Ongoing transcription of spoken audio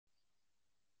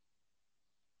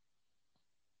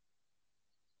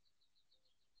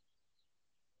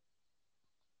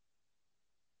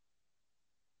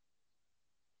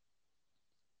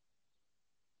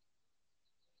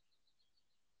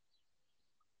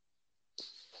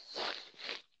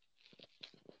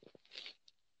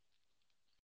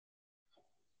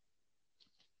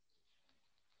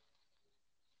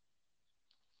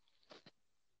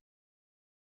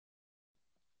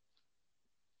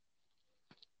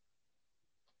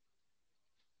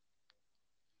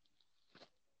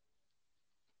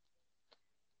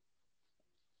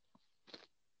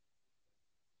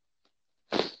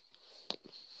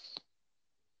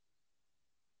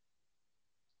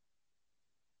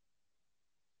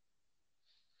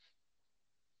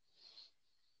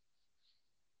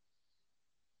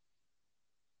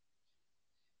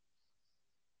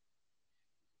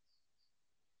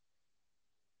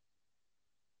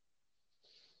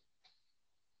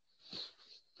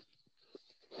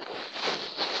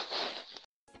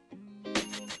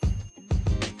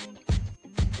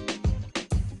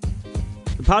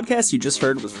podcast you just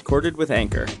heard was recorded with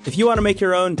Anchor. If you want to make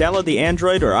your own, download the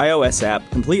Android or iOS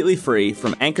app completely free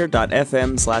from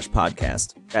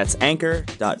anchor.fm/podcast. That's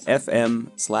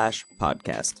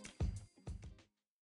anchor.fm/podcast.